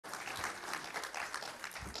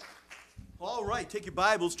All right, take your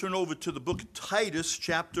Bibles, turn over to the book of Titus,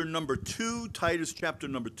 chapter number 2. Titus, chapter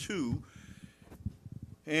number 2.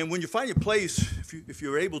 And when you find your place, if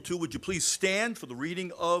you're able to, would you please stand for the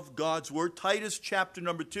reading of God's Word? Titus, chapter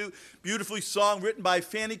number 2. Beautifully song written by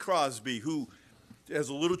Fanny Crosby, who, as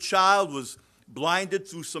a little child, was blinded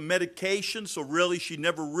through some medication, so really she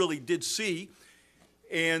never really did see.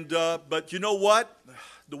 And but you know what?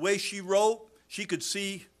 The way she wrote, she could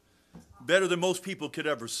see better than most people could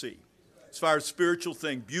ever see. As far as spiritual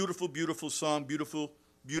thing, beautiful, beautiful song, beautiful,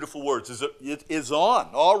 beautiful words. It is on.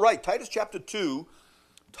 All right, Titus chapter 2.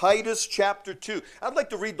 Titus chapter 2. I'd like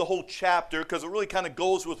to read the whole chapter because it really kind of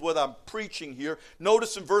goes with what I'm preaching here.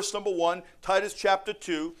 Notice in verse number 1, Titus chapter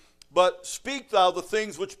 2, but speak thou the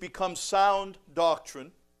things which become sound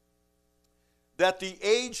doctrine, that the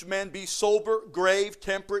aged men be sober, grave,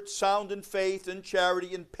 temperate, sound in faith, in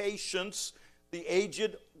charity, in patience, the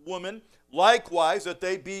aged woman, likewise, that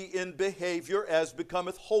they be in behavior as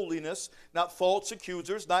becometh holiness, not false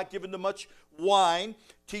accusers, not given to much wine,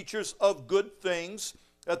 teachers of good things,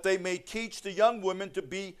 that they may teach the young women to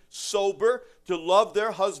be sober, to love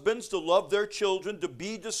their husbands, to love their children, to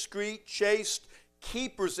be discreet, chaste,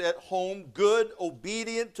 keepers at home, good,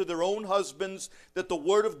 obedient to their own husbands, that the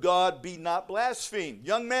word of God be not blasphemed.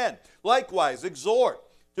 Young men, likewise, exhort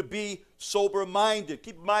to be sober-minded.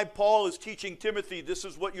 Keep in mind, Paul is teaching Timothy, this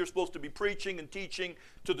is what you're supposed to be preaching and teaching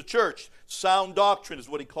to the church. Sound doctrine is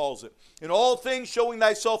what he calls it. In all things showing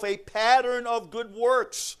thyself a pattern of good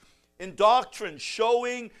works. In doctrine,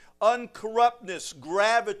 showing uncorruptness,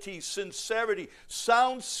 gravity, sincerity,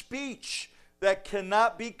 sound speech that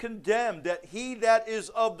cannot be condemned, that he that is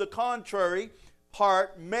of the contrary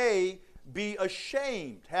part may be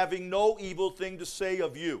ashamed, having no evil thing to say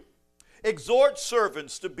of you. Exhort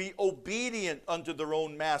servants to be obedient unto their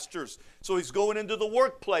own masters. So he's going into the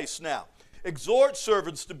workplace now. Exhort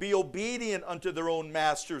servants to be obedient unto their own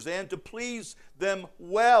masters and to please them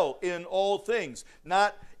well in all things,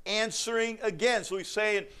 not answering again. So he's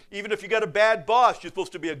saying, even if you got a bad boss, you're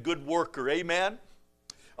supposed to be a good worker. Amen?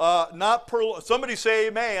 Somebody say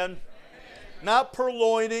amen. Amen. Not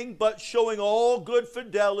purloining, but showing all good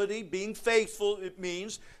fidelity, being faithful, it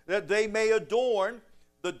means that they may adorn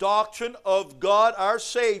the doctrine of God our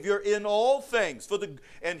Savior in all things.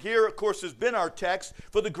 And here, of course, has been our text.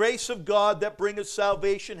 For the grace of God that bringeth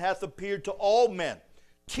salvation hath appeared to all men,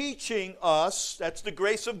 teaching us, that's the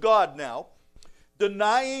grace of God now,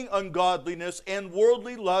 denying ungodliness and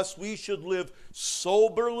worldly lust, we should live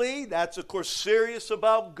soberly, that's of course serious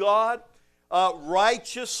about God,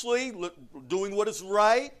 righteously, doing what is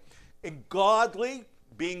right, and godly,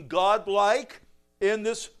 being godlike in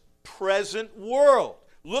this present world,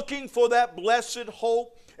 looking for that blessed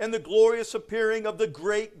hope and the glorious appearing of the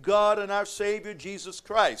great God and our Savior Jesus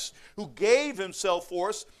Christ, who gave himself for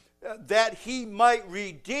us that he might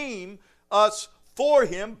redeem us for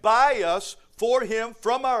him, by us, for him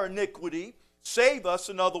from our iniquity, save us,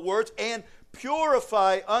 in other words, and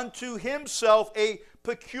purify unto himself a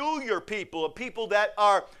peculiar people, a people that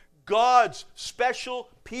are God's special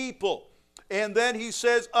people. And then he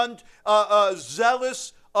says,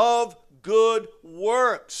 zealous of good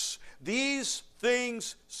works. These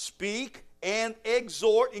things speak and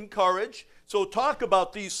exhort, encourage. So talk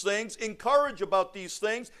about these things, encourage about these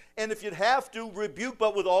things, and if you'd have to, rebuke,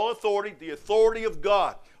 but with all authority, the authority of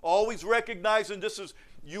God. Always recognizing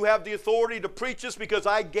you have the authority to preach this because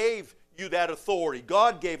I gave you that authority.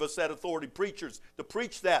 God gave us that authority, preachers, to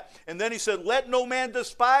preach that. And then he said, let no man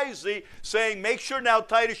despise thee, saying, make sure now,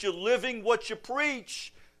 Titus, you're living what you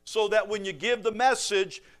preach, so that when you give the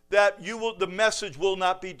message, the message will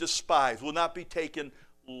not be despised, will not be taken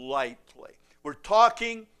lightly. We're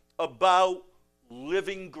talking about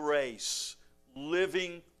living grace.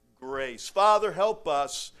 Living grace. Father, help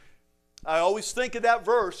us. I always think of that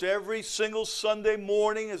verse every single Sunday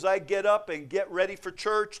morning as I get up and get ready for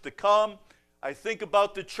church to come. I think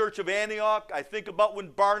about the church of Antioch. I think about when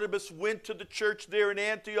Barnabas went to the church there in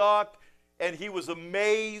Antioch and he was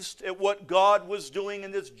amazed at what God was doing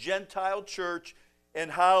in this Gentile church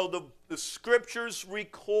and how the scriptures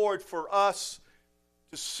record for us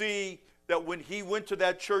to see that when he went to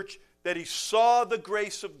that church, that he saw the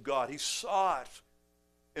grace of God. He saw it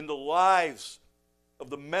in the lives of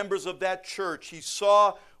the members of that church. He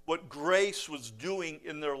saw what grace was doing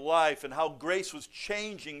in their life and how grace was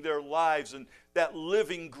changing their lives, and that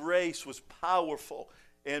living grace was powerful.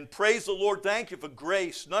 And praise the Lord, thank you for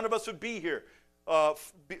grace. None of us would be here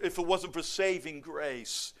if it wasn't for saving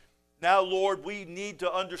grace. Now, Lord, we need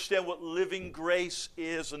to understand what living grace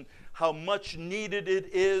is and how much needed it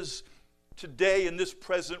is today in this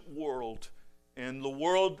present world. And the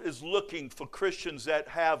world is looking for Christians that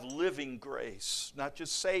have living grace, not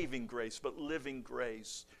just saving grace, but living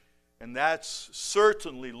grace. And that's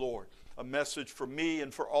certainly, Lord, a message for me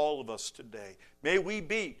and for all of us today. May we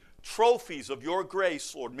be trophies of your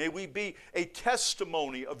grace, Lord. May we be a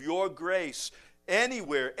testimony of your grace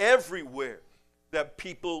anywhere, everywhere, that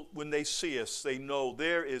people, when they see us, they know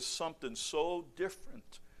there is something so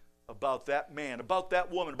different about that man, about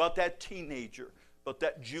that woman, about that teenager, about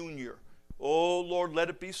that junior. Oh, Lord, let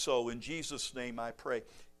it be so. In Jesus' name I pray.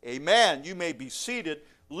 Amen. You may be seated.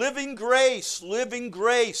 Living grace, living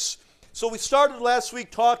grace. So we started last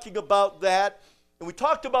week talking about that, and we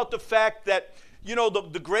talked about the fact that, you know,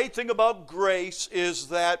 the great thing about grace is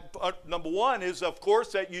that, number one is, of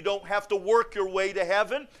course, that you don't have to work your way to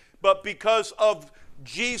heaven, but because of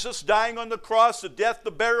Jesus dying on the cross, the death,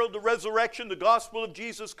 the burial, the resurrection, the gospel of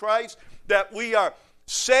Jesus Christ, that we are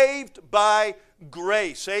saved by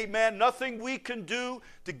grace. Amen. Nothing we can do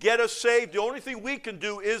to get us saved. The only thing we can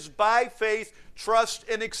do is by faith, trust,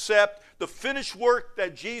 and accept the finished work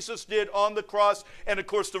that Jesus did on the cross, and of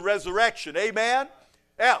course the resurrection. Amen.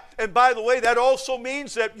 Yeah. And by the way, that also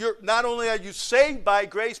means that you're not only are you saved by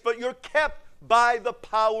grace, but you're kept by the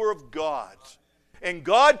power of God. And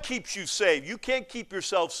God keeps you saved. You can't keep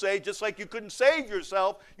yourself saved, just like you couldn't save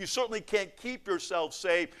yourself. You certainly can't keep yourself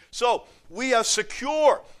saved. So we are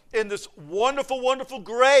secure in this wonderful, wonderful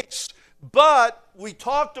grace. But we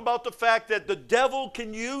talked about the fact that the devil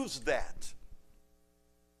can use that.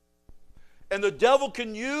 And the devil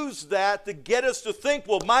can use that to get us to think,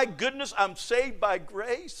 well, my goodness, I'm saved by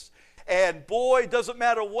grace. And boy, it doesn't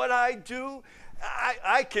matter what I do.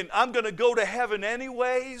 I'm going to go to heaven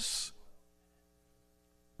anyways.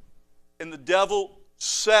 And the devil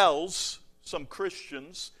sells some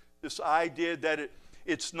Christians this idea that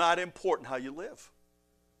it's not important how you live.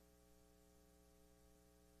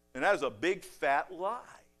 And that is a big fat lie.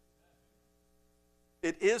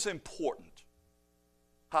 It is important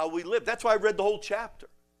how we live. That's why I read the whole chapter.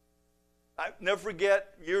 I never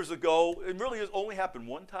forget, years ago, it really has only happened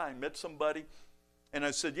one time, met somebody, and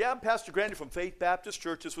I said, yeah, I'm Pastor Grande from Faith Baptist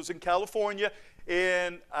Church. This was in California.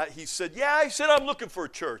 And he said, yeah, I'm looking for a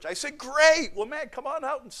church. I said, great. Well, man, come on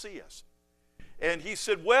out and see us. And he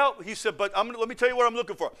said, but let me tell you what I'm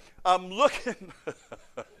looking for. I'm looking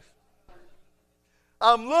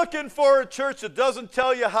for a church that doesn't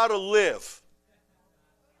tell you how to live.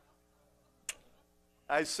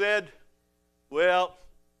 I said, well,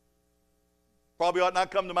 probably ought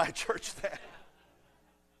not come to my church then.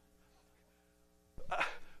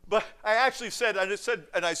 But I actually said,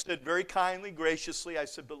 I said very kindly, graciously, I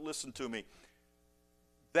said, but listen to me.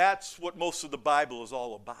 That's what most of the Bible is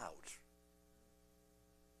all about.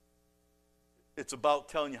 It's about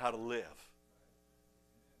telling you how to live.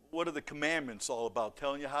 What are the commandments all about?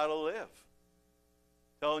 Telling you how to live.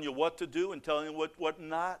 Telling you what to do and telling you what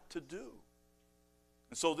not to do.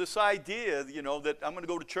 And so this idea, you know, that I'm going to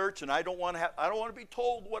go to church and I don't want to be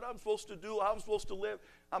told what I'm supposed to do, how I'm supposed to live.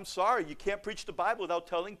 I'm sorry, you can't preach the Bible without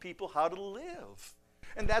telling people how to live.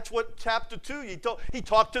 And that's what chapter 2, he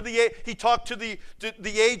talked to the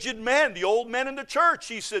aged men, the old men in the church.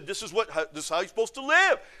 He said, this is how you're supposed to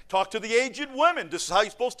live. Talk to the aged women. This is how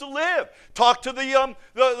you're supposed to live. Talk to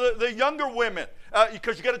the younger women,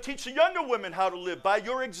 because you got to teach the younger women how to live by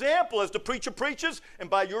your example. As the preacher preaches, and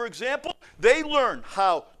by your example, they learn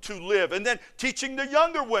how to live. And then teaching the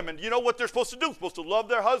younger women, you know what they're supposed to do. They're supposed to love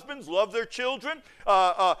their husbands, love their children,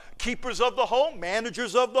 keepers of the home,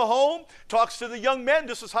 managers of the home. Talks to the young men.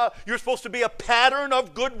 This is how you're supposed to be a pattern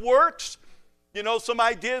of good works. You know, some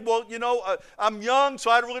idea, well, you know, I'm young, so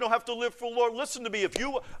I really don't have to live for the Lord. Listen to me.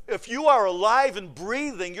 If you are alive and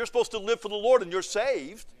breathing, you're supposed to live for the Lord and you're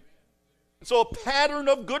saved. So a pattern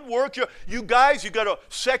of good works. You guys, you got a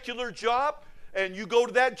secular job, and you go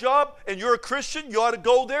to that job, and you're a Christian, you ought to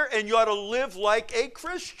go there, and you ought to live like a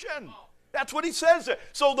Christian. That's what he says there.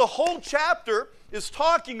 So the whole chapter is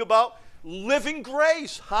talking about living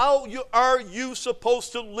grace. How are you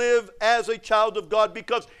supposed to live as a child of God?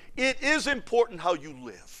 Because it is important how you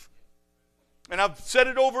live. And I've said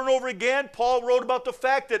it over and over again. Paul wrote about the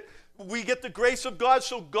fact that we get the grace of God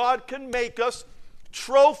so God can make us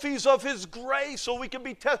trophies of his grace, so we can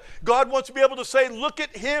be tested. God wants to be able to say, look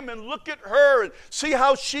at him and look at her and see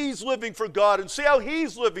how she's living for God and see how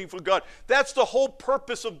he's living for God. That's the whole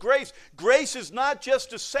purpose of grace. Grace is not just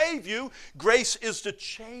to save you. Grace is to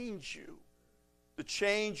change you, to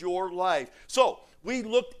change your life. So we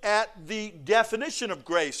looked at the definition of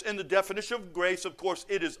grace. And the definition of grace, of course,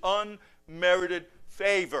 it is unmerited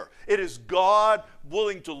favor. It is God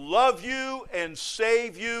willing to love you and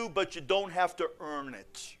save you, but you don't have to earn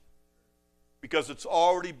it, because it's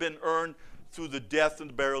already been earned through the death and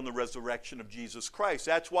the burial and the resurrection of Jesus Christ.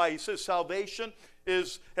 That's why he says salvation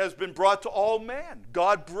has been brought to all men.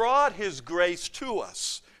 God brought his grace to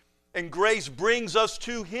us. And grace brings us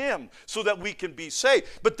to him so that we can be saved.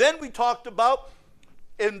 But then we talked about,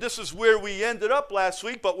 and this is where we ended up last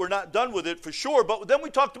week, but we're not done with it for sure. But then we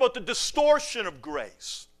talked about the distortion of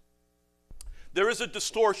grace. There is a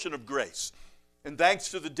distortion of grace. And thanks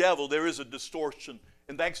to the devil, there is a distortion.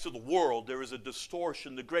 And thanks to the world, there is a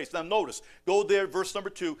distortion to grace. Now notice, go there, verse number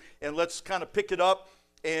 2, and let's kind of pick it up,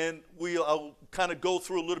 and I'll kind of go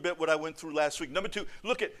through a little bit what I went through last week. Number 2,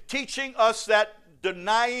 look at teaching us that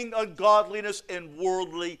denying ungodliness and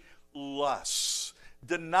worldly lusts.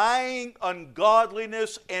 Denying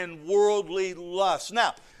ungodliness and worldly lusts.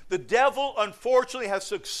 Now, the devil, unfortunately, has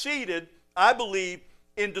succeeded, I believe,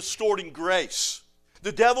 in distorting grace.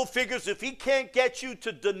 The devil figures if he can't get you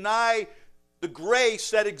to deny the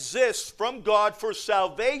grace that exists from God for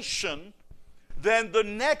salvation, then the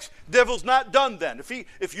next devil's not done then.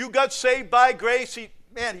 If you got saved by grace, he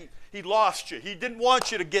lost you. He didn't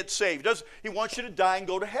want you to get saved. He wants you to die and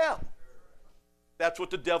go to hell. That's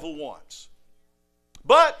what the devil wants.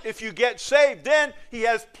 But if you get saved, then he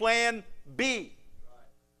has plan B.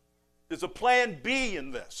 There's a plan B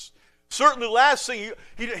in this. Certainly the last thing,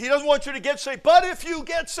 he doesn't want you to get saved. But if you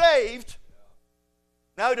get saved,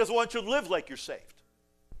 now he doesn't want you to live like you're saved.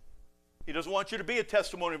 He doesn't want you to be a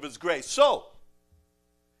testimony of his grace. So,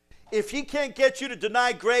 if he can't get you to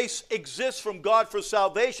deny grace exists from God for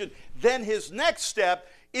salvation, then his next step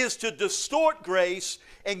is to distort grace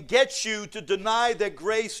and get you to deny that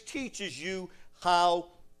grace teaches you how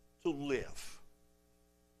to live.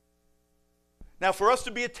 Now, for us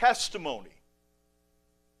to be a testimony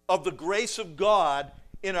of the grace of God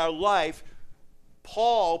in our life,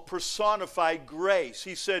 Paul personified grace.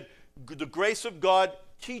 He said, the grace of God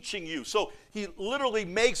teaching you. So he literally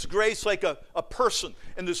makes grace like a person,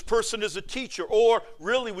 and this person is a teacher. Or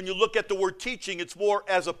really, when you look at the word teaching, it's more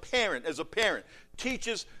as a parent. As a parent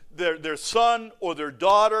teaches their son or their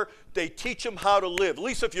daughter, they teach them how to live. At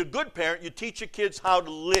least if you're a good parent, you teach your kids how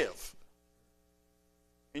to live.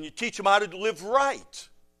 And you teach them how to live right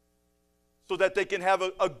so that they can have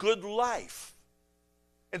a good life.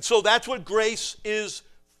 And so that's what grace is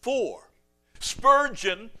for.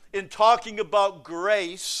 Spurgeon, in talking about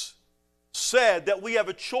grace, said that we have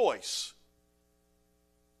a choice.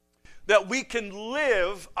 That we can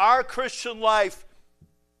live our Christian life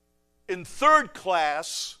in third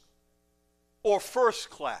class or first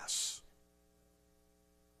class.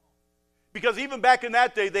 Because even back in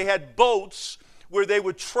that day, they had boats where they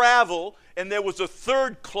would travel, and there was a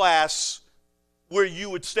third class where you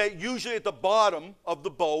would stay, usually at the bottom of the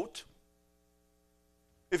boat.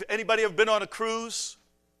 If anybody ever been on a cruise?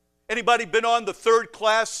 Anybody been on the third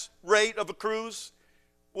class rate of a cruise?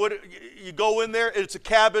 You go in there, it's a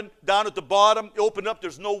cabin down at the bottom. You open up,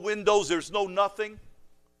 there's no windows, there's no nothing.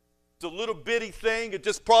 It's a little bitty thing. It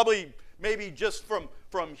just probably, maybe just from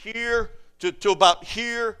here to about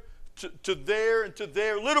here to there and to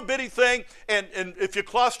there. Little bitty thing. And if you're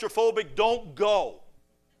claustrophobic, don't go.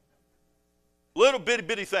 Little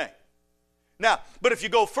bitty thing. Now, but if you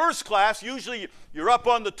go first class, usually you're up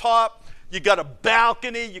on the top. You got a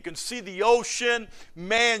balcony. You can see the ocean.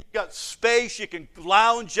 Man, you got space. You can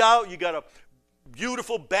lounge out. You got a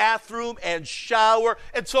beautiful bathroom and shower.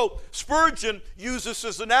 And so Spurgeon uses this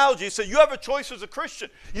as an analogy. He said, you have a choice as a Christian.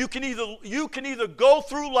 You can either go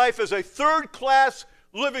through life as a third class,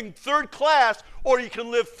 living third class, or you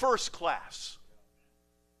can live first class.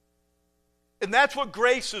 And that's what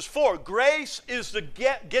grace is for. Grace is to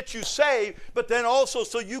get you saved, but then also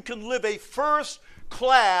so you can live a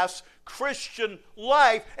first-class Christian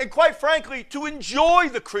life, and quite frankly, to enjoy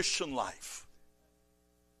the Christian life.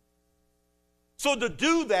 So to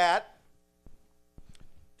do that,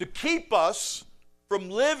 to keep us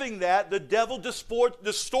from living that, the devil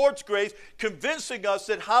distorts grace, convincing us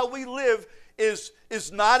that how we live is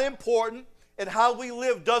not important, and how we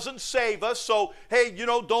live doesn't save us. So, hey,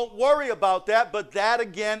 don't worry about that. But that,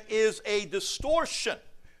 again, is a distortion.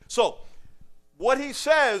 So, what he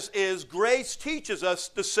says is grace teaches us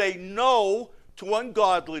to say no to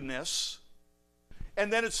ungodliness.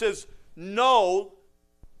 And then it says no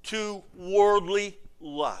to worldly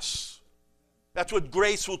lusts. That's what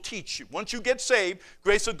grace will teach you. Once you get saved,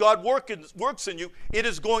 grace of God works in you. It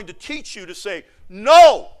is going to teach you to say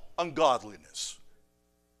no ungodliness.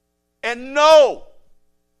 And no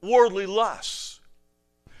worldly lusts.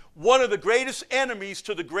 One of the greatest enemies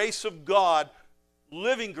to the grace of God,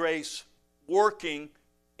 living grace, working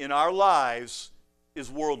in our lives, is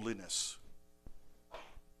worldliness.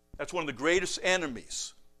 That's one of the greatest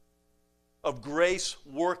enemies of grace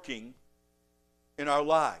working in our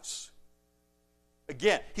lives.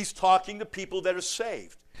 Again, he's talking to people that are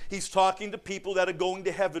saved. He's talking to people that are going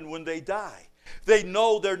to heaven when they die. They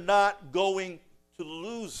know they're not going to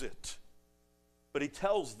lose it. But he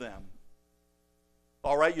tells them,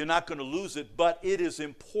 all right, you're not going to lose it, but it is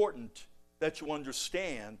important that you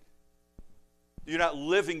understand you're not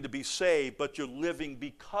living to be saved, but you're living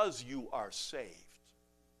because you are saved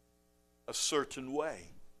a certain way.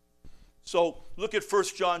 So look at 1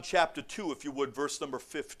 John chapter 2, if you would, verse number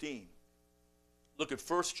 15. Look at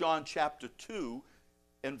 1 John chapter 2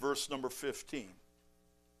 and verse number 15.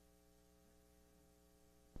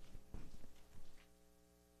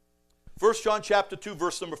 First John chapter 2,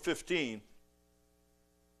 verse number 15.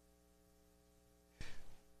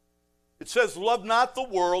 It says, love not the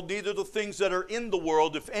world, neither the things that are in the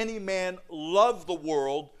world. If any man love the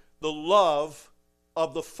world, the love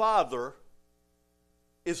of the Father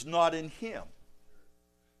is not in him.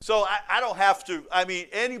 So I don't have to,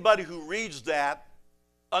 anybody who reads that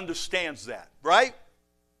understands that, right?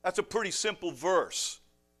 That's a pretty simple verse.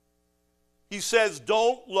 He says,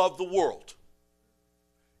 don't love the world.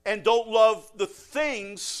 And don't love the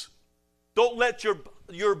things, don't let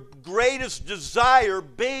your greatest desire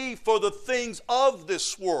be for the things of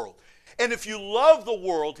this world. And if you love the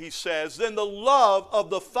world, he says, then the love of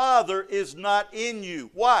the Father is not in you.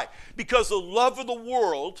 Why? Because the love of the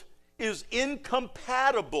world is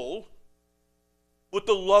incompatible with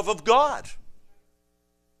the love of God.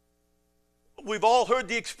 We've all heard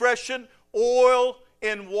the expression, oil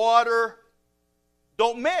and water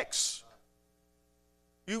don't mix.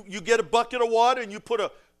 You get a bucket of water and you put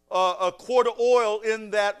a quart of oil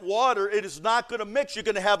in that water, it is not going to mix. You're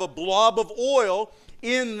going to have a blob of oil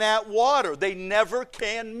in that water. They never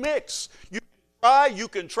can mix. You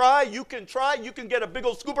can try, you can get a big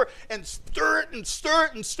old scooper and stir it and stir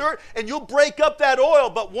it and stir it, and you'll break up that oil.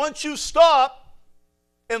 But once you stop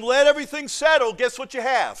and let everything settle, guess what you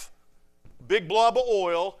have? Big blob of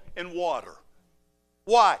oil and water.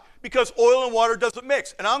 Why? Because oil and water doesn't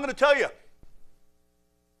mix. And I'm going to tell you,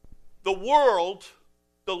 the world,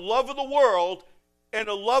 the love of the world, and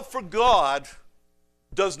the love for God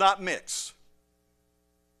does not mix.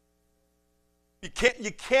 You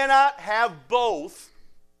cannot have both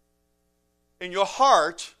in your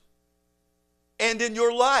heart and in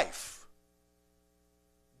your life.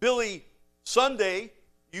 Billy Sunday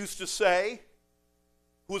used to say,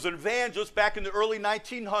 who was an evangelist back in the early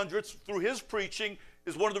 1900s, through his preaching,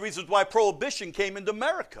 is one of the reasons why Prohibition came into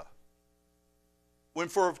America. When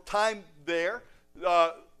for a time there,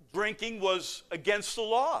 drinking was against the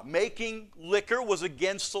law. Making liquor was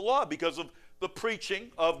against the law because of the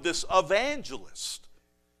preaching of this evangelist.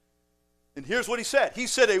 And here's what he said. He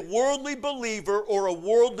said, a worldly believer or a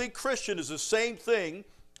worldly Christian is the same thing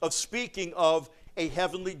of speaking of a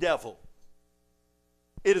heavenly devil.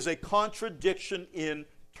 It is a contradiction in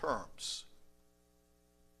terms.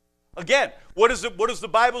 Again, what does the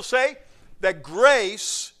Bible say? That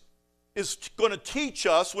grace is going to teach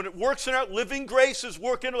us, when it works in our living grace is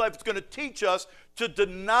working in our life, it's going to teach us to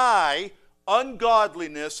deny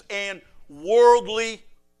ungodliness and worldly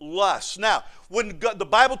lust. Now, when the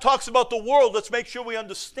Bible talks about the world, let's make sure we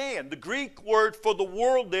understand. The Greek word for the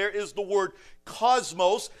world there is the word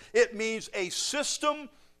cosmos. It means a system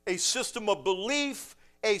of belief,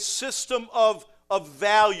 a system of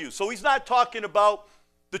value. So he's not talking about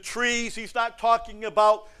the trees, he's not talking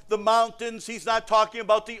about the mountains, he's not talking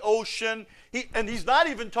about the ocean, and he's not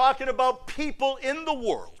even talking about people in the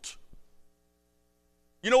world.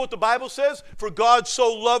 You know what the Bible says? For God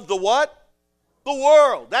so loved the what? The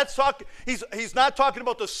world. That's talking. He's not talking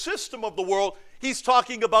about the system of the world, he's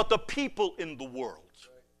talking about the people in the world.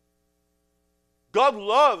 God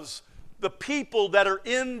loves the people that are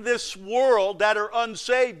in this world that are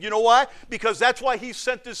unsaved. You know why? Because that's why he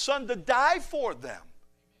sent his son to die for them,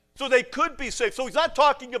 so they could be saved. So he's not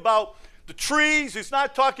talking about the trees, he's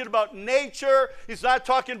not talking about nature, he's not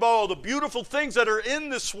talking about all the beautiful things that are in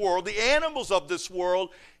this world, the animals of this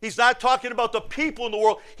world. He's not talking about the people in the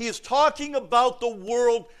world. He is talking about the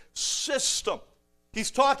world system.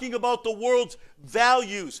 He's talking about the world's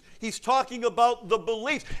values. He's talking about the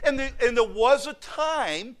beliefs. And there was a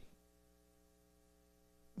time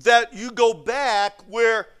that you go back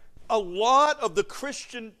where a lot of the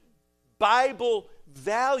Christian Bible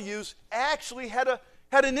values actually had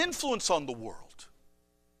an influence on the world.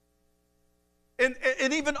 And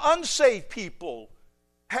even unsaved people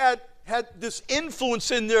had this influence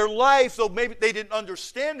in their life, though maybe they didn't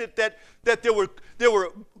understand it, that there were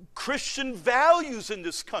Christian values in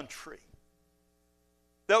this country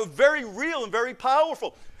that were very real and very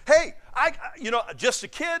powerful. Hey, just a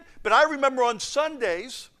kid, but I remember on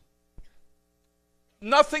Sundays,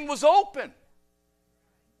 nothing was open.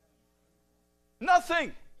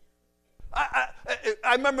 Nothing. I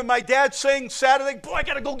remember my dad saying Saturday, boy, I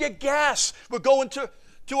got to go get gas. We're going to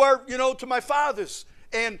my father's,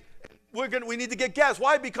 and we need to get gas.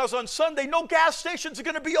 Why? Because on Sunday, no gas stations are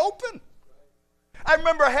going to be open. I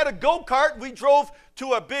remember I had a go-kart. We drove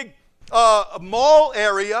to a big mall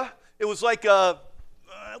area. It was like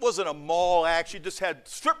it wasn't a mall, actually. Just had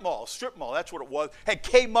strip mall, that's what it was. Had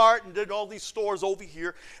Kmart and did all these stores over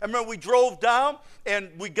here. I remember we drove down and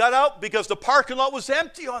we got out because the parking lot was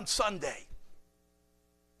empty on Sunday.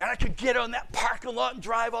 And I could get on that parking lot and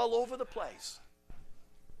drive all over the place.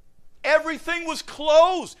 Everything was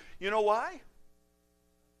closed. You know why?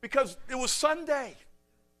 Because it was Sunday.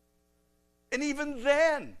 And even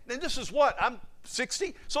then, and this is what, I'm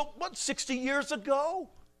 60, so what, 60 years ago?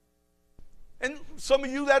 And some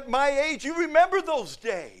of you at my age, you remember those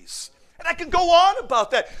days. And I could go on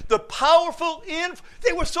about that. The powerful,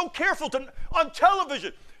 they were so careful on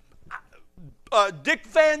television. Dick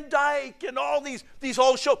Van Dyke and all these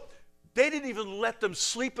old shows, they didn't even let them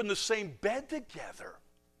sleep in the same bed together.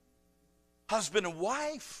 Husband and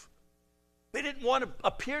wife. They didn't want to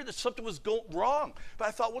appear that something was going wrong. But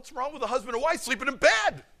I thought, what's wrong with a husband and wife sleeping in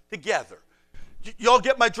bed together? Y'all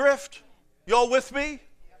get my drift? Y'all with me?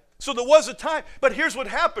 So there was a time, but here's what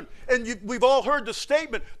happened, and we've all heard the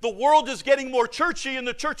statement, the world is getting more churchy and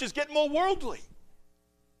the church is getting more worldly.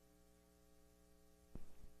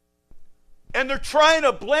 And they're trying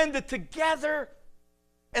to blend it together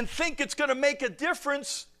and think it's going to make a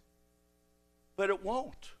difference, but it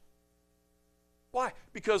won't. Why?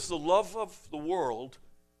 Because the love of the world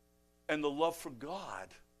and the love for God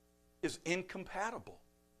is incompatible.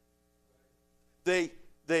 They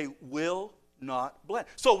will not blend.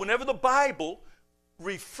 So whenever the Bible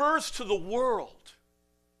refers to the world,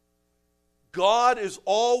 God is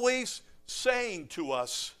always saying to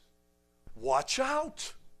us, watch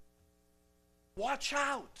out. Watch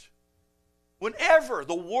out. Whenever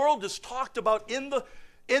the world is talked about in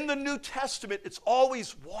the New Testament, it's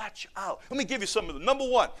always watch out. Let me give you some of them. Number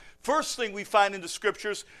one, first thing we find in the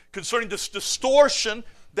Scriptures concerning this distortion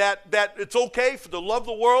that it's okay to love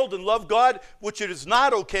the world and love God, which it is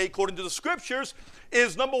not okay according to the Scriptures,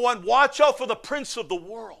 is number one, watch out for the prince of the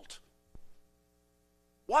world.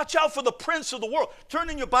 Watch out for the prince of the world. Turn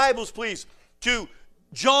in your Bibles, please, to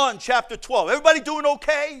John chapter 12. Everybody doing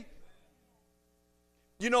okay?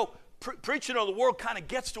 You know, preaching on the world kind of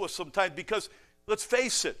gets to us sometimes because, let's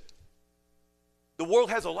face it, the world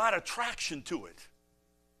has a lot of attraction to it.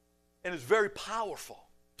 And it's very powerful.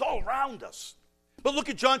 It's all around us. But look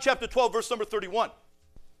at John chapter 12, verse number 31.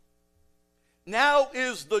 Now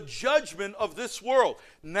is the judgment of this world.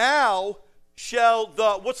 Now shall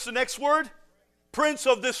what's the next word? Prince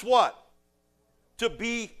of this what? To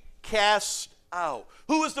be cast out.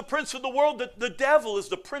 Who is the prince of the world? The devil is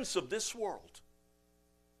the prince of this world.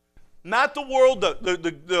 Not the world,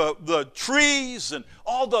 the trees and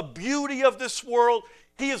all the beauty of this world.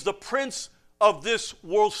 He is the prince of this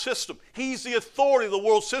world system. He's the authority of the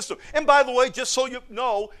world system. And by the way, just so you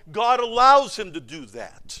know, God allows him to do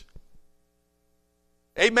that.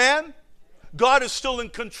 Amen? God is still in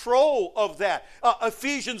control of that.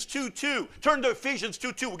 Ephesians 2:2. Turn to Ephesians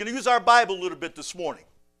 2:2. We're going to use our Bible a little bit this morning.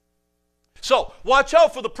 So, watch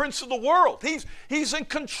out for the prince of the world. He's in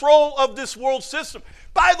control of this world system.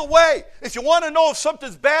 By the way, if you want to know if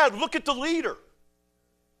something's bad, look at the leader.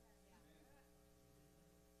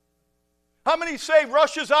 How many say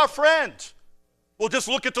Russia's our friend? Well, just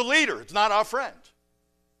look at the leader. It's not our friend.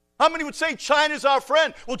 How many would say China's our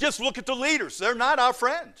friend? Well, just look at the leaders. They're not our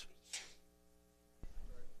friend.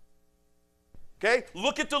 Okay?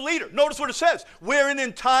 Look at the leader. Notice what it says. Wherein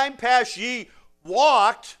in time past ye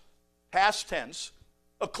walked, past tense,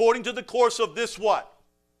 according to the course of this what?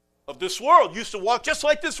 Of this world. Used to walk just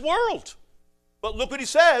like this world. But look what he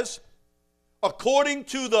says. According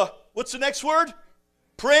to the, what's the next word?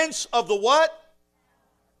 Prince of the what?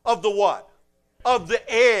 Of the what? Of the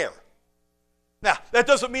air. Now, that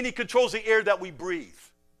doesn't mean he controls the air that we breathe.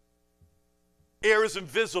 Air is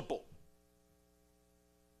invisible.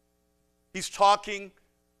 He's talking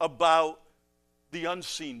about the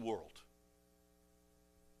unseen world.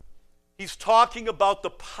 He's talking about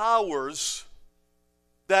the powers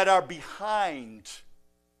that are behind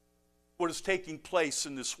what is taking place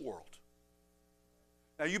in this world.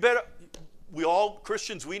 Now, we all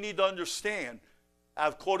Christians, we need to understand,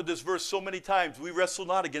 I've quoted this verse so many times, we wrestle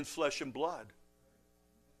not against flesh and blood,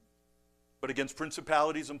 but against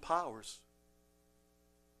principalities and powers.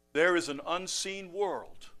 There is an unseen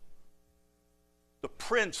world, the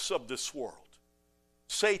prince of this world,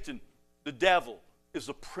 Satan, the devil, is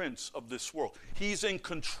the prince of this world. He's in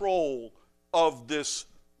control of this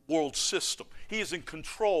world system. He is in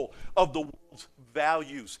control of the world's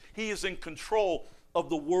values. He is in control of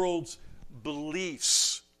the world's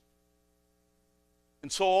beliefs.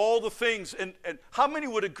 And so all the things, and how many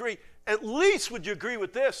would agree, at least would you agree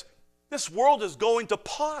with this? This world is going to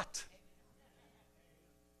pot.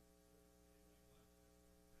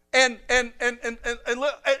 And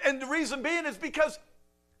the reason being is because,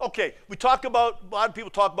 okay, a lot of people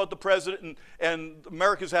talk about the president and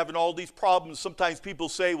America's having all these problems. Sometimes people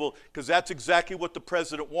say, well, because that's exactly what the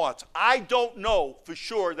president wants. I don't know for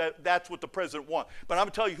sure that that's what the president wants. But I'm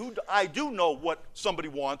going to tell you who I do know what somebody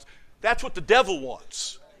wants. That's what the devil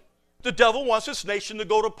wants. The devil wants this nation to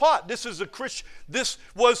go to pot. This is a Christian. This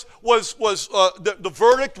was the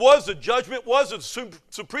verdict was, the judgment was, the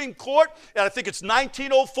Supreme Court, and I think it's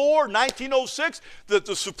 1904, 1906, that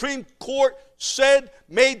the Supreme Court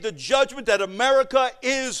made the judgment that America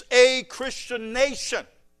is a Christian nation.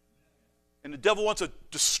 And the devil wants to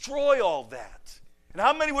destroy all that. And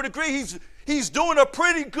how many would agree he's doing a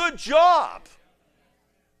pretty good job?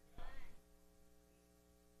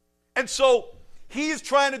 And so he is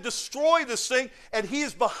trying to destroy this thing, and he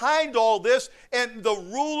is behind all this, and the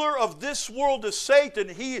ruler of this world is Satan,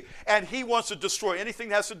 and he wants to destroy anything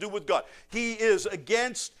that has to do with God. His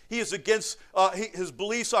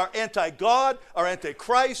beliefs are anti-God, are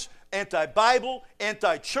anti-Christ, anti-Bible,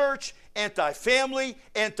 anti-church, anti-family,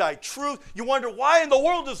 anti-truth. You wonder, why in the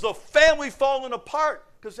world is the family falling apart?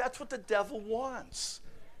 Because that's what the devil wants.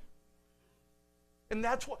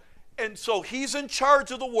 And so he's in charge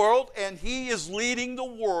of the world, and he is leading the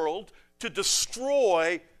world to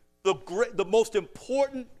destroy the most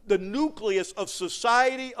important, the nucleus of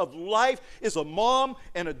society, of life, is a mom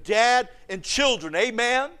and a dad and children.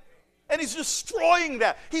 Amen? And he's destroying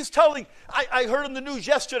that. He's telling, I heard on the news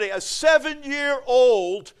yesterday, a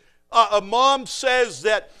 7-year-old, a mom says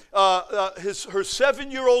that her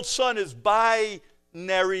 7-year-old son is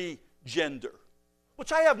binary gender,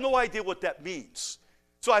 which I have no idea what that means.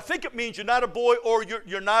 So I think it means you're not a boy or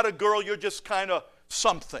you're not a girl, you're just kind of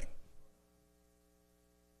something.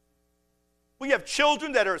 We have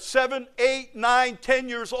children that are 7, 8, 9, 10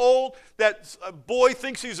 years old, that a boy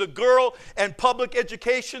thinks he's a girl, and public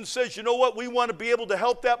education says, you know what, we want to be able to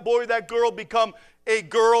help that boy or that girl become a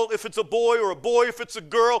girl if it's a boy, or a boy if it's a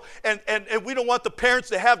girl, and we don't want the parents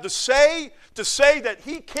to have to say that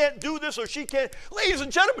he can't do this or she can't. Ladies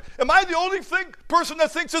and gentlemen, am I the only person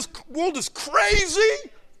that thinks this world is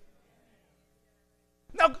crazy?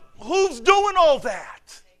 Now, who's doing all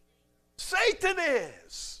that? Satan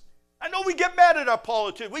is. I know we get mad at our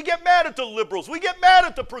politicians. We get mad at the liberals. We get mad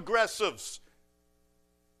at the progressives.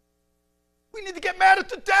 We need to get mad at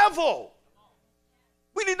the devil.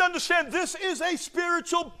 We need to understand this is a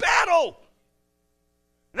spiritual battle.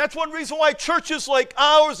 And that's one reason why churches like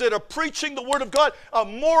ours that are preaching the Word of God are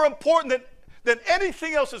more important than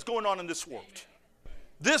anything else that's going on in this world.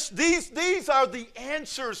 These are the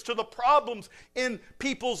answers to the problems in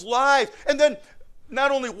people's lives. And then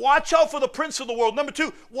not only watch out for the prince of the world, number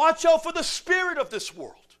 2, watch out for the spirit of this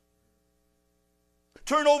world.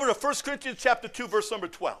 Turn over to 1 Corinthians chapter 2, verse number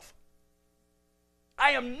 12.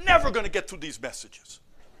 I am never going to get through these messages.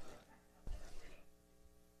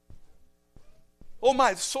 Oh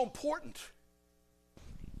my, it's so important.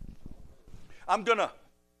 I'm going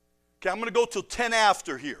to go till 10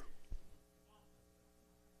 after here.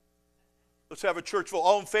 Let's have a church vote.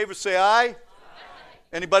 All in favor say aye. Aye.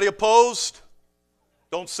 Anybody opposed?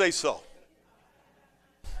 Don't say so.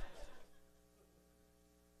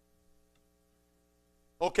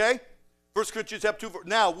 Okay? 1 Corinthians chapter 2.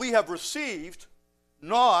 Now, we have received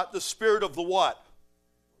not the spirit of the what?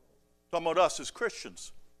 Talking about us as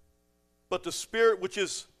Christians. But the spirit which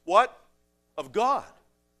is what? Of God.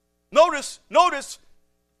 Notice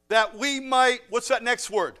that we might, what's that next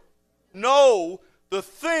word? Know the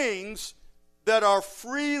things that are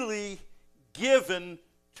freely given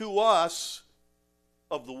to us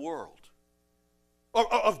of the world.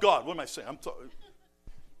 Or of God. What am I saying?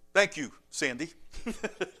 Thank you, Sandy.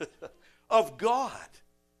 Of God.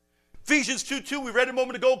 Ephesians 2:2, we read a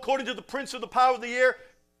moment ago, according to the prince of the power of the air,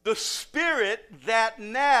 the spirit that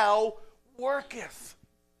now worketh.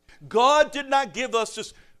 God did not give us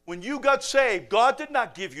this. When you got saved, God did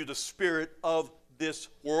not give you the spirit of this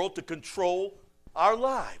world to control our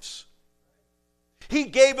lives. He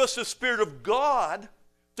gave us the Spirit of God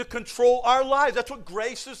to control our lives. That's what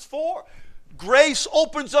grace is for. Grace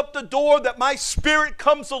opens up the door that my spirit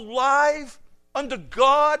comes alive unto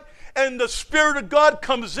God, and the Spirit of God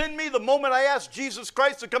comes in me the moment I ask Jesus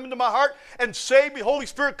Christ to come into my heart and save me. Holy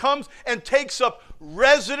Spirit comes and takes up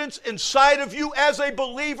residence inside of you as a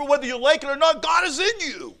believer, whether you like it or not. God is in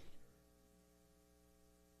you.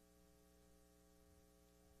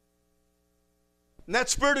 And that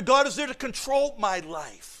Spirit of God is there to control my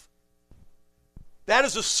life. That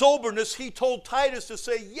is a soberness he told Titus to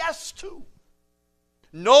say yes to.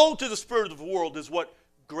 No to the spirit of the world is what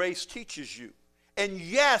grace teaches you. And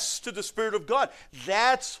yes to the Spirit of God.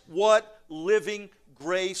 That's what living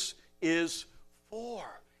grace is for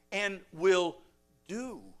and will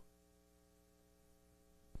do.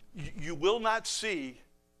 You will not see,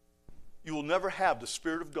 you will never have the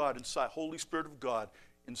Spirit of God inside, Holy Spirit of God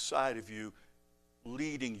inside of you,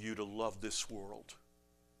 leading you to love this world.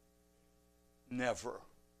 Never.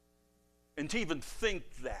 And to even think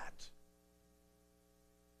that,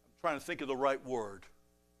 I'm trying to think of the right word.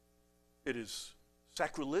 It is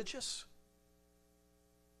sacrilegious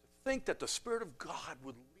to think that the Spirit of God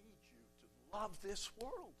would lead you to love this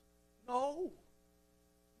world. No.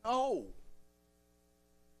 No.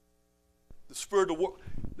 The spirit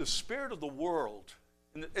of the world,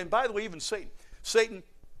 and by the way, even Satan,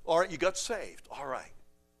 all right, you got saved. All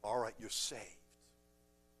right, you're saved.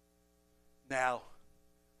 Now,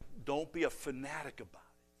 don't be a fanatic about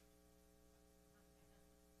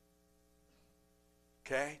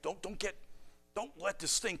it. Okay? Don't let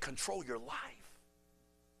this thing control your life.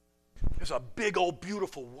 There's a big old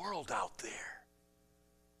beautiful world out there.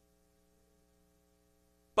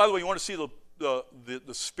 By the way, you want to see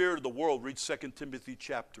the spirit of the world, read 2 Timothy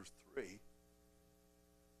chapter 3.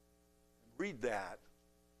 Read that.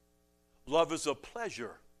 Love is a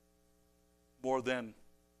pleasure more than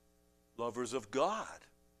lovers of God.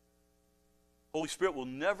 Holy Spirit will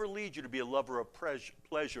never lead you to be a lover of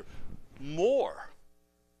pleasure more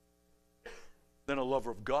than a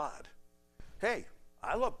lover of God. Hey,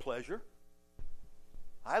 I love pleasure.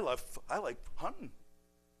 I like hunting.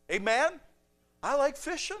 Amen? I like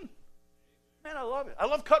fishing. Man, I love it. I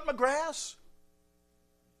love cutting my grass.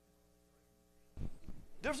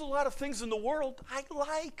 There's a lot of things in the world I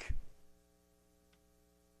like,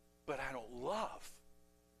 but I don't love.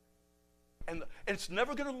 And it's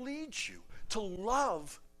never going to lead you to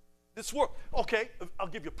love this world. Okay, I'll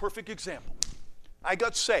give you a perfect example. I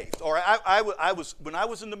got saved. Or when I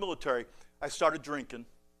was in the military, I started drinking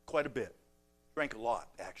quite a bit. Drank a lot,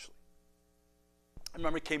 actually. I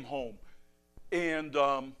remember I came home. And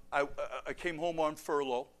I came home on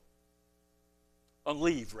furlough, on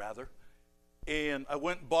leave rather, and I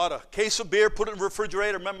went and bought a case of beer, put it in the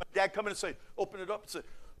refrigerator. I remember my dad coming and say, open it up and say,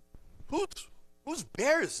 whose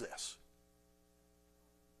beer is this?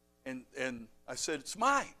 And I said, it's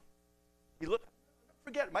mine. He looked,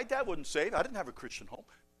 forget it, my dad wasn't saved. I didn't have a Christian home.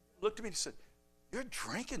 He looked at me and said, you're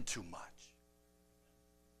drinking too much.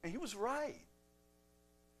 And he was right.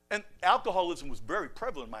 And alcoholism was very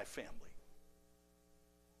prevalent in my family.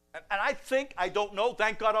 And I think, I don't know,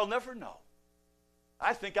 thank God I'll never know.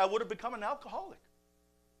 I think I would have become an alcoholic.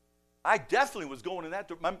 I definitely was going in that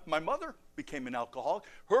direction. My mother became an alcoholic.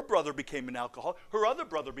 Her brother became an alcoholic. Her other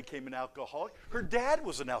brother became an alcoholic. Her dad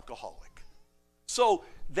was an alcoholic. So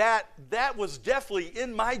that was definitely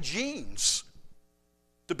in my genes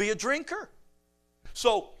to be a drinker.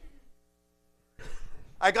 So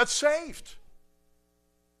I got saved.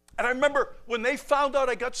 And I remember when they found out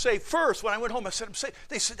I got saved first, when I went home, I said, I'm saved.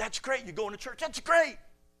 They said, that's great. You're going to church. That's great.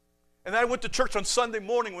 And then I went to church on Sunday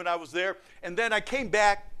morning when I was there. And then I came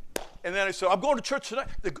back, and then I said, I'm going to church tonight.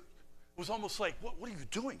 It was almost like, what are you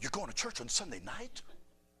doing? You're going to church on Sunday night?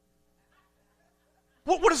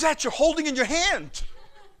 What is that you're holding in your hand?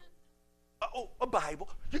 Oh, a Bible.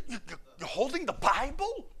 You're holding the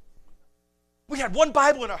Bible? We had one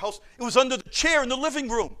Bible in our house. It was under the chair in the living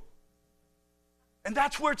room. And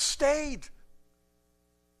that's where it stayed.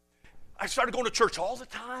 I started going to church all the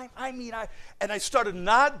time. I started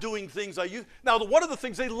not doing things I used. Now, one of the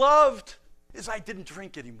things they loved is I didn't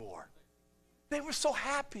drink anymore. They were so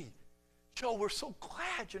happy. Joe, we're so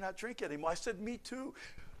glad you're not drinking anymore. I said, me too.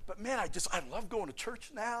 But man, I love going to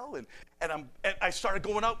church now. And I started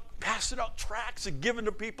going out, passing out tracts and giving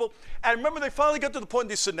to people. And I remember they finally got to the point,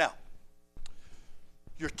 they said, now,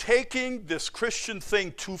 you're taking this Christian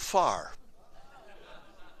thing too far.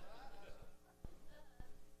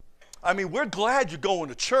 I mean, we're glad you're going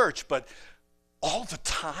to church, but all the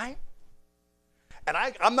time? And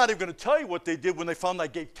I'm not even going to tell you what they did when they found I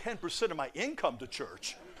gave 10% of my income to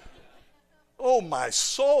church. Oh, my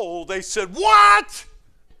soul. They said, what?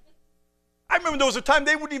 I remember there was a time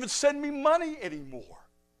they wouldn't even send me money anymore.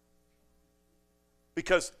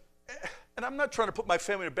 Because, and I'm not trying to put my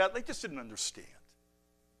family in a bad, they just didn't understand.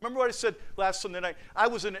 Remember what I said last Sunday night? I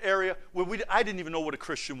was in an area where I didn't even know what a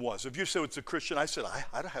Christian was. If you say it's a Christian, I said, I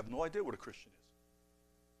have no idea what a Christian is.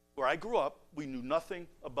 where I grew up, we knew nothing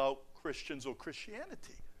about Christians or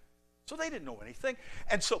Christianity. So they didn't know anything.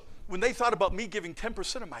 And so when they thought about me giving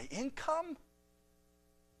 10% of my income,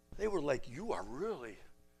 they were like, you are really,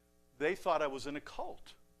 they thought I was in a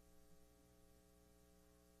cult.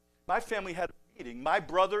 My family had a meeting. My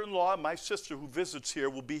brother-in-law and my sister who visits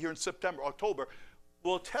here will be here in September, October,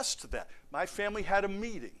 will attest to that. My family had a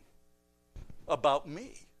meeting about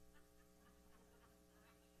me.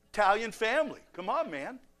 Italian family. Come on,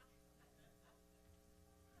 man.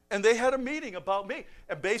 And they had a meeting about me.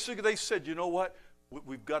 And basically they said, you know what?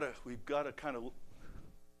 We've got to kind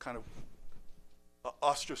of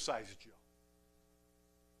ostracize Joe.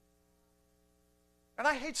 And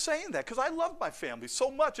I hate saying that because I love my family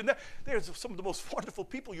so much. And they're some of the most wonderful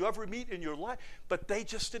people you ever meet in your life. But they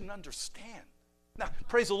just didn't understand. Now,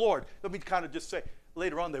 praise the Lord. Let me kind of just say,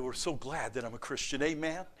 later on they were so glad that I'm a Christian.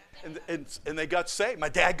 Amen. And they got saved. My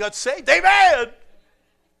dad got saved. Amen.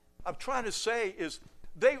 I'm trying to say is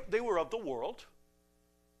they were of the world.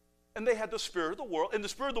 And they had the spirit of the world. And the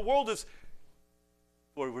spirit of the world is,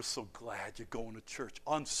 boy, we're so glad you're going to church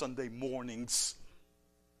on Sunday mornings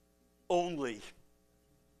only.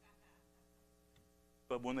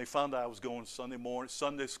 But when they found out I was going Sunday morning,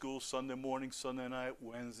 Sunday school, Sunday morning, Sunday night,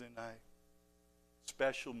 Wednesday night,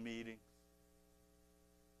 special meeting,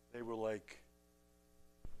 they were like,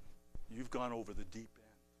 you've gone over the deep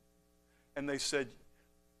end. And they said,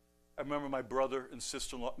 I remember my brother and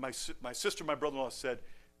sister-in-law, my sister and my brother-in-law said,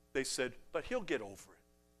 they said, but he'll get over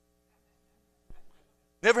it.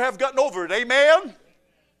 Never have gotten over it, amen?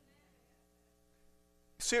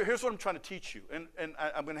 See, here's what I'm trying to teach you, and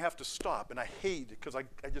I'm going to have to stop, and I hate it because I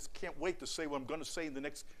just can't wait to say what I'm going to say in the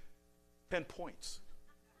next 10 points.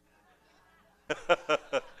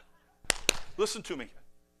 Listen to me.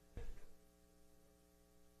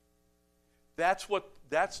 That's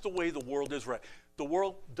the way the world is right. The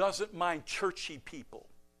world doesn't mind churchy people.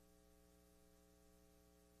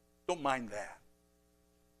 Don't mind that.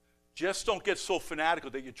 Just don't get so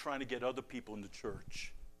fanatical that you're trying to get other people in the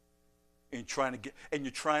church. And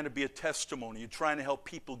you're trying to be a testimony. You're trying to help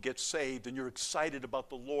people get saved, and you're excited about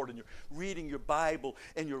the Lord, and you're reading your Bible,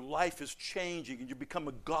 and your life is changing, and you become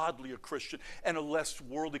a godlier Christian and a less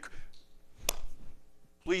worldly.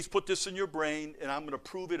 Please put this in your brain, and I'm going to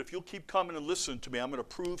prove it. If you'll keep coming and listen to me, I'm going to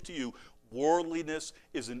prove to you worldliness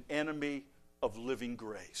is an enemy of living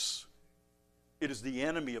grace. It is the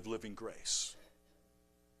enemy of living grace.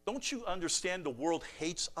 Don't you understand the world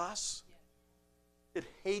hates us? It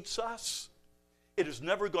hates us. It is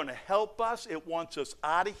never going to help us. It wants us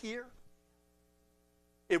out of here.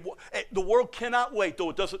 The world cannot wait, though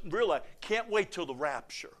it doesn't realize, can't wait till the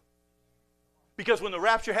rapture. Because when the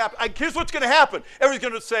rapture happens, here's what's going to happen. Everybody's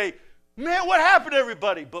going to say, man, what happened to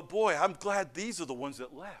everybody? But boy, I'm glad these are the ones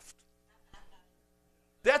that left.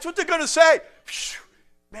 That's what they're going to say.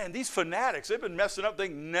 Man, these fanatics, they've been messing up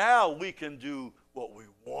things. Now we can do what we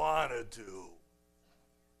want to do.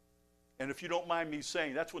 And if you don't mind me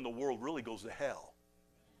saying, that's when the world really goes to hell.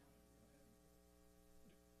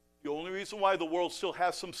 The only reason why the world still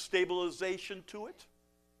has some stabilization to it,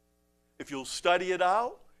 if you'll study it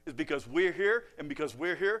out, is because we're here, and because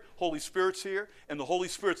we're here, Holy Spirit's here, and the Holy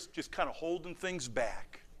Spirit's just kind of holding things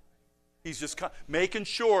back. He's just kind of making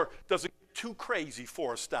sure it doesn't get too crazy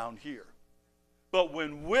for us down here. But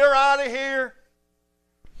when we're out of here,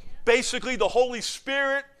 basically the Holy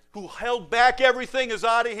Spirit who held back everything is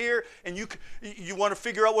out of here, and you want to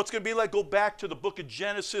figure out what's going to be like, go back to the book of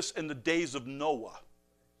Genesis and the days of Noah.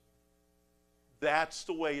 That's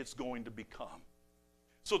the way it's going to become.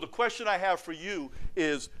 So the question I have for you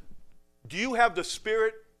is, do you have the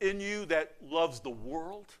Spirit in you that loves the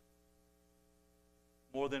world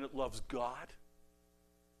more than it loves God?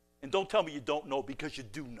 And don't tell me you don't know, because you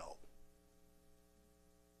do know.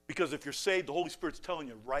 Because if you're saved, the Holy Spirit's telling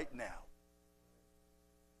you right now,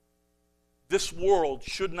 this world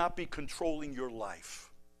should not be controlling your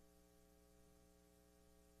life.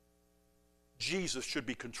 Jesus should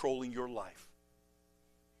be controlling your life.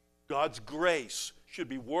 God's grace should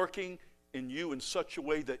be working in you in such a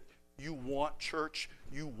way that you want church,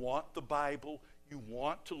 you want the Bible, you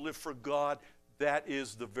want to live for God. That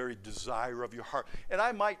is the very desire of your heart. And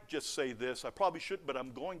I might just say this, I probably shouldn't, but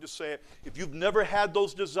I'm going to say it. If you've never had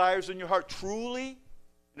those desires in your heart truly,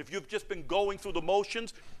 and if you've just been going through the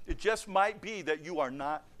motions, it just might be that you are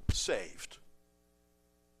not saved.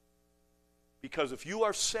 Because if you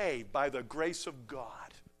are saved by the grace of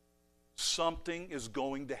God, something is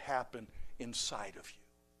going to happen inside of you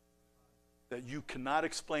that you cannot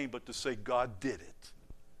explain but to say, God did it.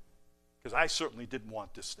 Because I certainly didn't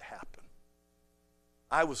want this to happen.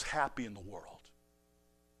 I was happy in the world.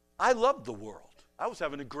 I loved the world. I was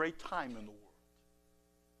having a great time in the world.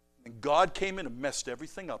 And God came in and messed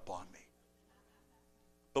everything up on me.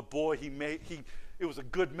 But boy, it was a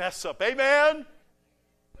good mess up. Amen?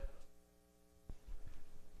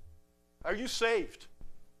 Are you saved?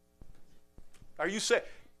 Are you saved?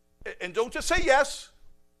 And don't just say yes.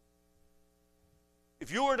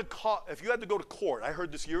 If you had to go to court, I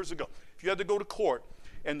heard this years ago. If you had to go to court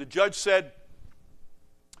and the judge said,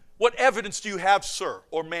 "What evidence do you have, sir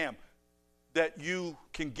or ma'am, that you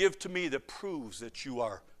can give to me that proves that you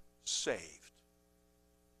are saved?"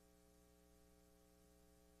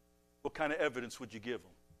 What kind of evidence would you give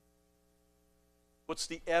them? What's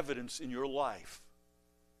the evidence in your life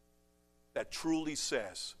that truly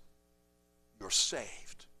says you're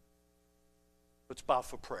saved? Let's bow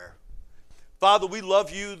for prayer. Father, we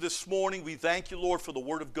love you this morning. We thank you, Lord, for the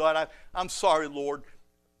word of God. I'm sorry, Lord.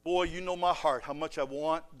 Boy, you know my heart, how much I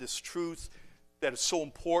want this truth that is so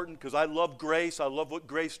important, because I love grace. I love what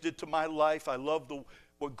grace did to my life. I love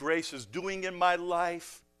what grace is doing in my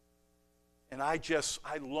life. And I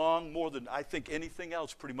long more than I think anything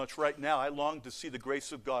else pretty much right now. I long to see the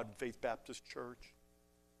grace of God in Faith Baptist Church.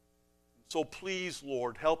 So please,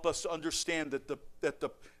 Lord, help us to understand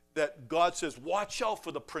that God says, watch out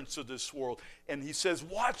for the prince of this world. And he says,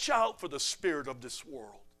 watch out for the spirit of this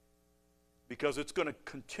world. Because it's going to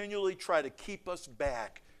continually try to keep us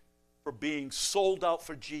back for being sold out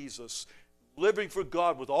for Jesus, living for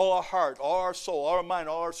God with all our heart, all our soul, all our mind,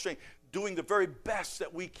 all our strength, doing the very best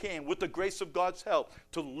that we can with the grace of God's help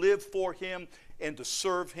to live for him and to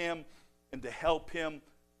serve him and to help him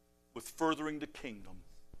with furthering the kingdom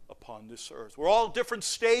upon this earth. We're all different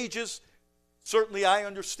stages. Certainly I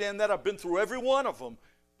understand that. I've been through every one of them.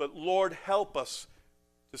 But Lord, help us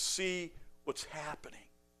to see what's happening.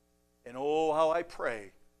 And oh, how I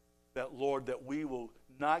pray that, Lord, that we will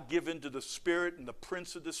not give in to the spirit and the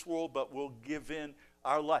prince of this world, but we'll give in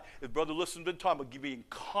our life. If Brother Liston's been talking about being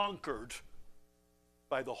conquered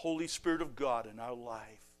by the Holy Spirit of God in our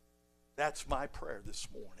life. That's my prayer this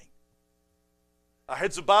morning. Our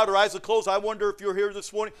heads are bowed, our eyes are closed. I wonder if you're here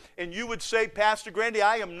this morning and you would say, Pastor Grande,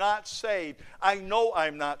 I am not saved. I know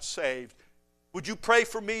I'm not saved. Would you pray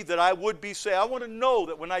for me that I would be saved? I want to know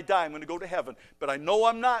that when I die, I'm going to go to heaven. But I know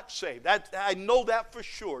I'm not saved. I know that for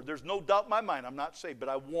sure. There's no doubt in my mind I'm not saved, but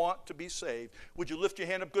I want to be saved. Would you lift your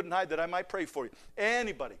hand up good and high that I might pray for you?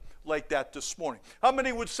 Anybody like that this morning? How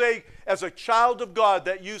many would say, as a child of God,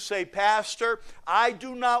 that you say, Pastor, I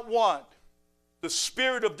do not want the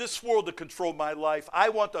spirit of this world to control my life. I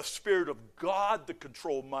want the Spirit of God to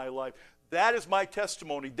control my life. That is my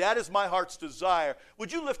testimony. That is my heart's desire.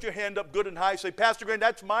 Would you lift your hand up good and high and say, Pastor Grande,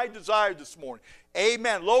 that's my desire this morning.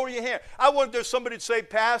 Amen. Lower your hand. I wonder if there's somebody to say,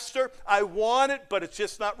 Pastor, I want it, but it's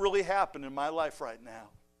just not really happening in my life right now.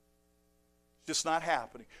 It's just not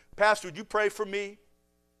happening. Pastor, would you pray for me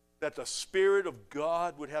that the Spirit of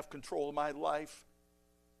God would have control of my life?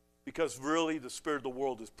 Because really, the spirit of the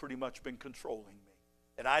world has pretty much been controlling me.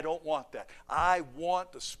 And I don't want that. I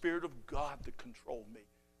want the Spirit of God to control me.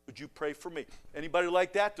 Would you pray for me? Anybody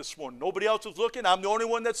like that this morning? Nobody else is looking. I'm the only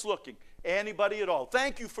one that's looking. Anybody at all?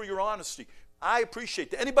 Thank you for your honesty. I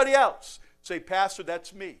appreciate that. Anybody else? Say, Pastor,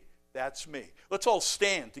 that's me. That's me. Let's all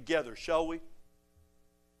stand together, shall we?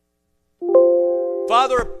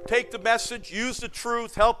 Father, take the message, use the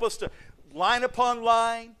truth, help us to line upon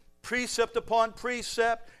line, precept upon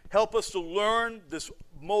precept. Help us to learn this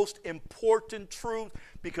most important truth,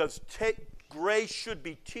 because grace should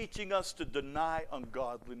be teaching us to deny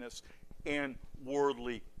ungodliness and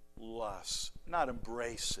worldly lusts. Not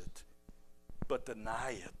embrace it, but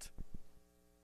deny it.